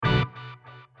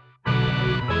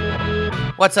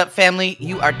What's up, family?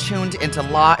 You are tuned into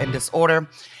Law and Disorder,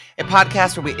 a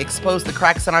podcast where we expose the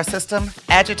cracks in our system,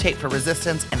 agitate for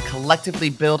resistance, and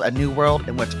collectively build a new world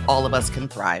in which all of us can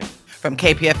thrive. From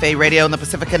KPFA Radio and the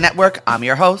Pacifica Network, I'm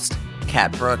your host,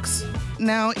 Kat Brooks.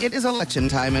 Now, it is election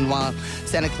time, and while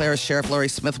Santa Clara Sheriff Lori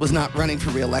Smith was not running for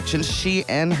re-election, she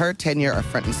and her tenure are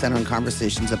front and center in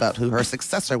conversations about who her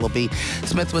successor will be.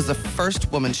 Smith was the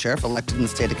first woman sheriff elected in the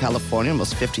state of California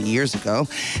almost 50 years ago,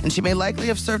 and she may likely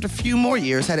have served a few more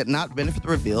years had it not been for the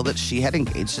reveal that she had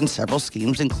engaged in several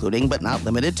schemes, including, but not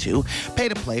limited to,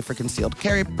 pay-to-play for concealed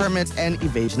carry permits and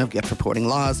evasion of gift reporting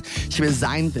laws. She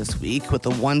resigned this week with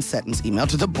a one-sentence email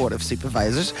to the Board of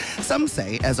Supervisors, some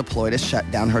say as a ploy to shut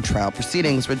down her trial proceedings.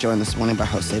 We're joined this morning by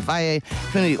Jose Valle,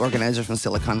 community organizer from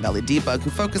Silicon Valley Debug, who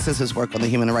focuses his work on the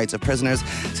human rights of prisoners.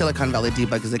 Silicon Valley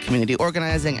Debug is a community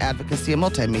organizing, advocacy, and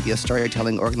multimedia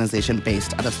storytelling organization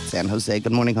based out of San Jose.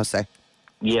 Good morning, Jose.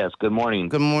 Yes, good morning.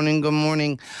 Good morning, good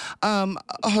morning.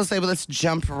 Jose, well, let's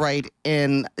jump right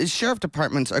in. Sheriff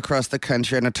departments across the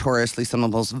country are notoriously some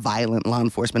of the most violent law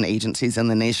enforcement agencies in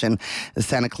the nation. Is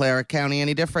Santa Clara County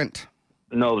any different?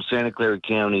 No, Santa Clara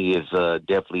County has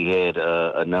definitely had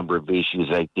a number of issues.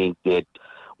 I think that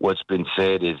what's been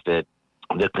said is that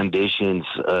the conditions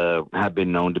have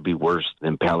been known to be worse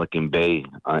than Pelican Bay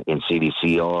in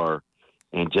CDCR.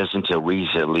 And just until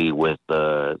recently with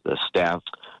the staff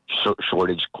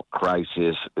shortage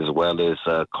crisis, as well as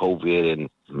COVID and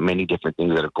many different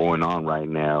things that are going on right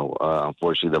now,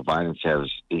 unfortunately, the violence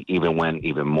has went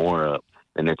even more up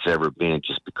than it's ever been,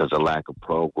 just because of lack of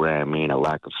programming, a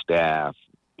lack of staff.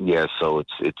 Yeah, so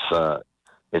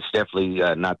it's definitely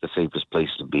not the safest place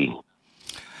to be.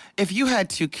 If you had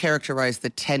to characterize the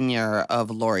tenure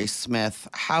of Lori Smith,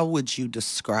 how would you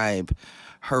describe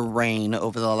her reign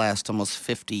over the last almost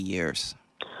 50 years?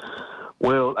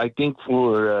 Well, I think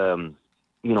for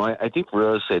I think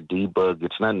for us at Debug,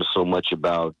 it's not so much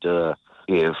about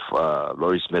if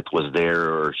Lori Smith was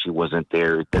there or she wasn't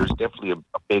there. There's definitely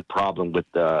a big problem with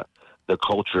the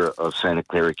culture of Santa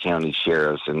Clara County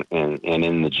sheriffs and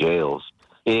in the jails.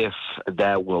 If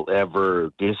that will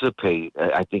ever dissipate,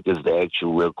 I think is the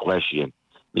actual real question,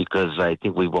 because I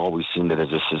think we've always seen it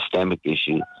as a systemic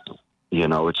issue. You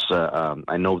know, it's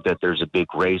I know that there's a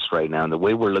big race right now, and the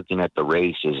way we're looking at the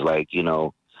race is like,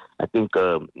 I think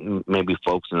maybe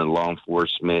folks in the law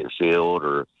enforcement field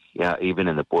or even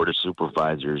in the Board of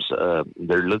Supervisors,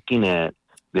 they're looking at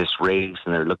this race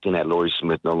and they're looking at Lori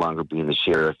Smith no longer being the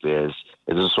sheriff as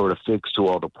a sort of fix to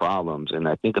all the problems. And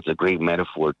I think it's a great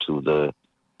metaphor to the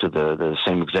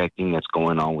same exact thing that's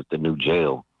going on with the new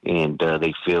jail. And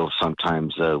they feel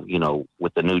sometimes,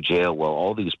 with the new jail, well,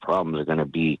 all these problems are going to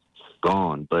be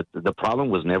gone. But the problem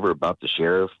was never about the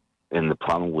sheriff, and the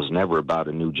problem was never about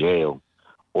a new jail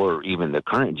or even the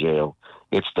current jail.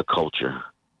 It's the culture.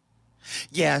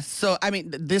 Yeah, so, I mean,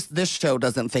 this show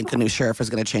doesn't think a new sheriff is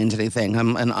going to change anything.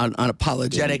 I'm an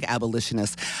unapologetic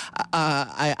abolitionist.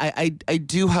 I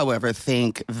do, however,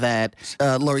 think that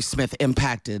Lori Smith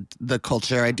impacted the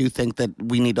culture. I do think that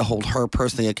we need to hold her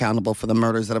personally accountable for the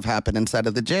murders that have happened inside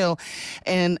of the jail.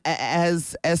 And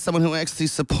as someone who actually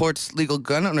supports legal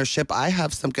gun ownership, I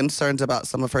have some concerns about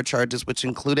some of her charges, which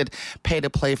included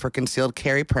pay-to-play for concealed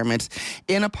carry permits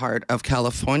in a part of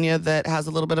California that has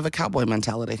a little bit of a cowboy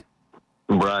mentality.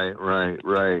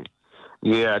 Right.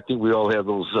 Yeah, I think we all have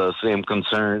those same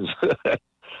concerns,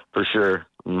 for sure.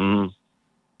 Mm-hmm.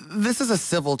 This is a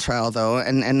civil trial, though,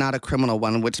 and not a criminal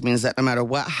one, which means that no matter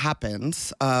what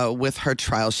happens with her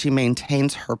trial, she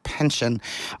maintains her pension.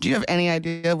 Do you have any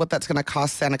idea what that's going to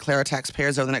cost Santa Clara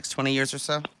taxpayers over the next 20 years or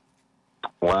so?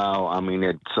 Wow, I mean,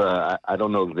 it's I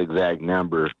don't know the exact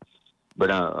number, but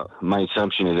my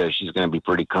assumption is that she's going to be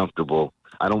pretty comfortable.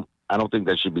 I don't think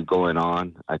that should be going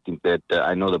on. I think that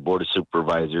I know the Board of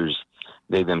Supervisors,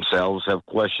 they themselves have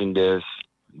questioned this.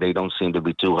 They don't seem to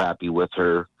be too happy with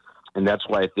her. And that's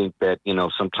why I think that,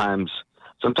 sometimes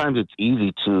it's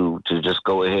easy to just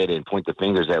go ahead and point the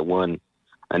fingers at one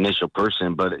initial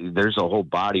person, but there's a whole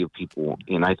body of people.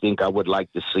 And I think I would like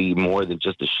to see more than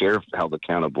just the sheriff held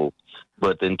accountable,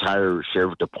 but the entire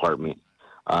sheriff department,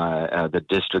 the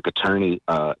district attorney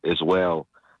as well.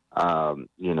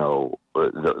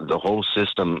 The whole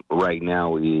system right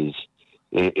now is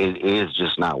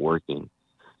just not working,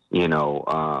 and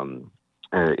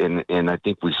I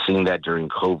think we've seen that during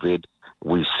COVID.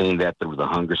 We've seen that through the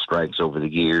hunger strikes over the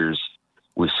years.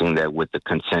 We've seen that with the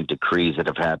consent decrees that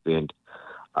have happened.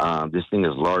 This thing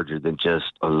is larger than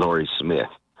just a Lori Smith.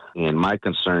 And my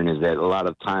concern is that a lot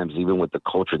of times, even with the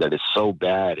culture that is so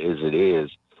bad as it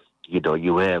is,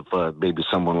 you have maybe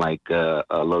someone like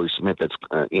Lori Smith that's,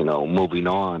 moving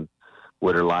on.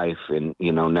 with her life. And,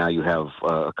 now you have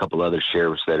a couple other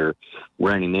sheriffs that are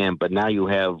running in, but now you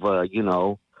have,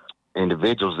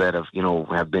 individuals that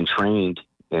have been trained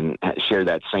and share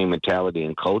that same mentality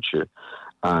and culture.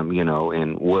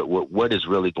 And what is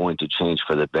really going to change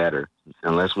for the better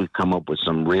unless we come up with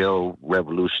some real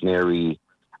revolutionary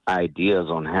ideas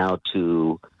on how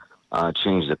to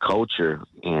change the culture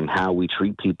and how we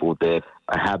treat people that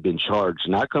have been charged,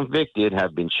 not convicted,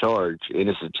 have been charged,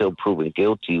 innocent until proven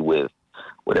guilty with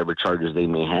whatever charges they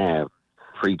may have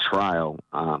pre-trial,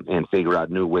 and figure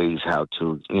out new ways how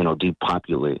to,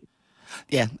 depopulate.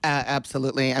 Yeah,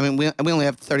 absolutely. I mean, we only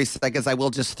have 30 seconds. I will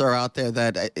just throw out there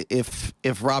that if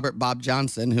Robert Bob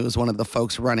Johnson, who is one of the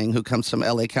folks running, who comes from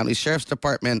L.A. County Sheriff's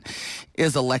Department,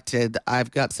 is elected,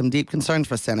 I've got some deep concerns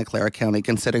for Santa Clara County,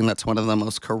 considering that's one of the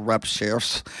most corrupt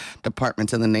sheriff's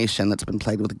departments in the nation that's been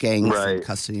plagued with gangs and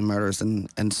custody murders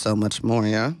and so much more,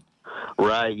 yeah?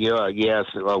 Right, yeah, yes.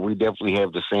 We definitely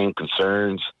have the same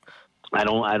concerns. I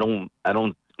don't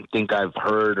think I've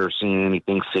heard or seen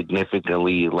anything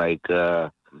significantly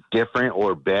different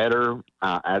or better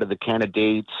out of the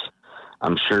candidates.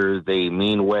 I'm sure they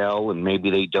mean well, and maybe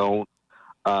they don't.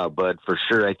 But for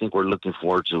sure, I think we're looking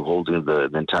forward to holding the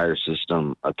entire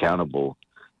system accountable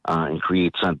and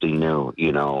create something new,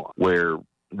 where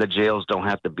the jails don't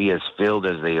have to be as filled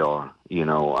as they are.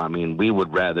 I mean, we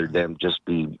would rather them just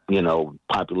be,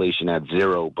 population at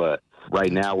zero, but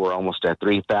right now we're almost at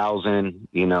 3,000.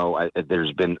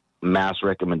 There's been mass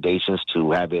recommendations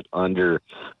to have it under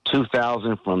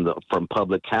 2,000 from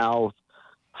public health,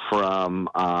 from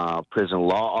prison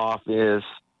law office.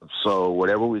 So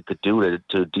whatever we could do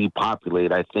to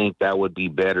depopulate, I think that would be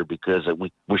better, because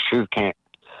we sure can't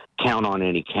count on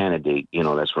any candidate,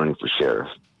 that's running for sheriff.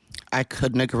 I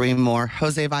couldn't agree more.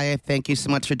 Jose Valle, thank you so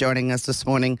much for joining us this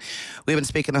morning. We've been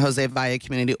speaking to Jose Valle,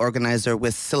 community organizer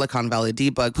with Silicon Valley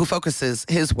Debug, who focuses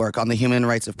his work on the human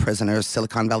rights of prisoners.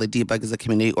 Silicon Valley Debug is a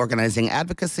community organizing,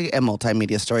 advocacy, and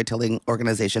multimedia storytelling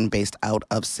organization based out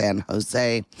of San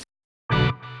Jose.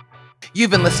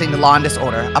 You've been listening to Law and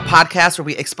Disorder, a podcast where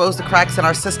we expose the cracks in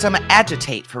our system,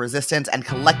 agitate for resistance, and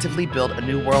collectively build a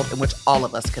new world in which all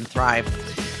of us can thrive.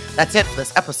 That's it for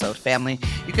this episode, family.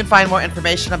 You can find more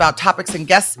information about topics and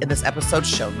guests in this episode's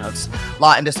show notes.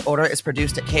 Law and Disorder is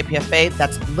produced at KPFA,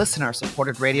 that's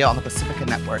listener-supported radio on the Pacifica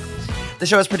Network. The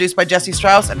show is produced by Jesse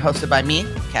Strauss and hosted by me,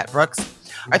 Kat Brooks.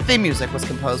 Our theme music was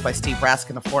composed by Steve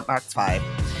Raskin of Fort Knox 5.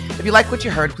 If you like what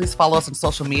you heard, please follow us on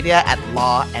social media at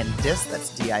Law and Dis,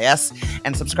 that's DIS,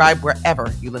 and subscribe wherever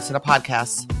you listen to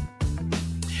podcasts.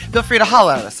 Feel free to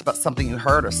holler at us about something you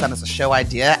heard or send us a show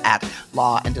idea at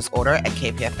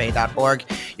lawanddisorder@kpfa.org.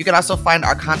 You can also find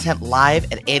our content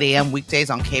live at 8 a.m. weekdays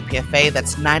on KPFA.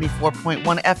 That's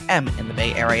 94.1 FM in the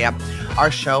Bay Area.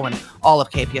 Our show and all of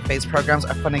KPFA's programs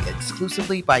are funded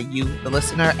exclusively by you, the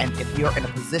listener. And if you're in a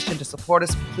position to support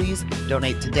us, please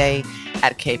donate today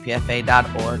at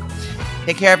kpfa.org.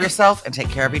 Take care of yourself and take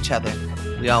care of each other.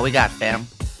 We all we got, fam.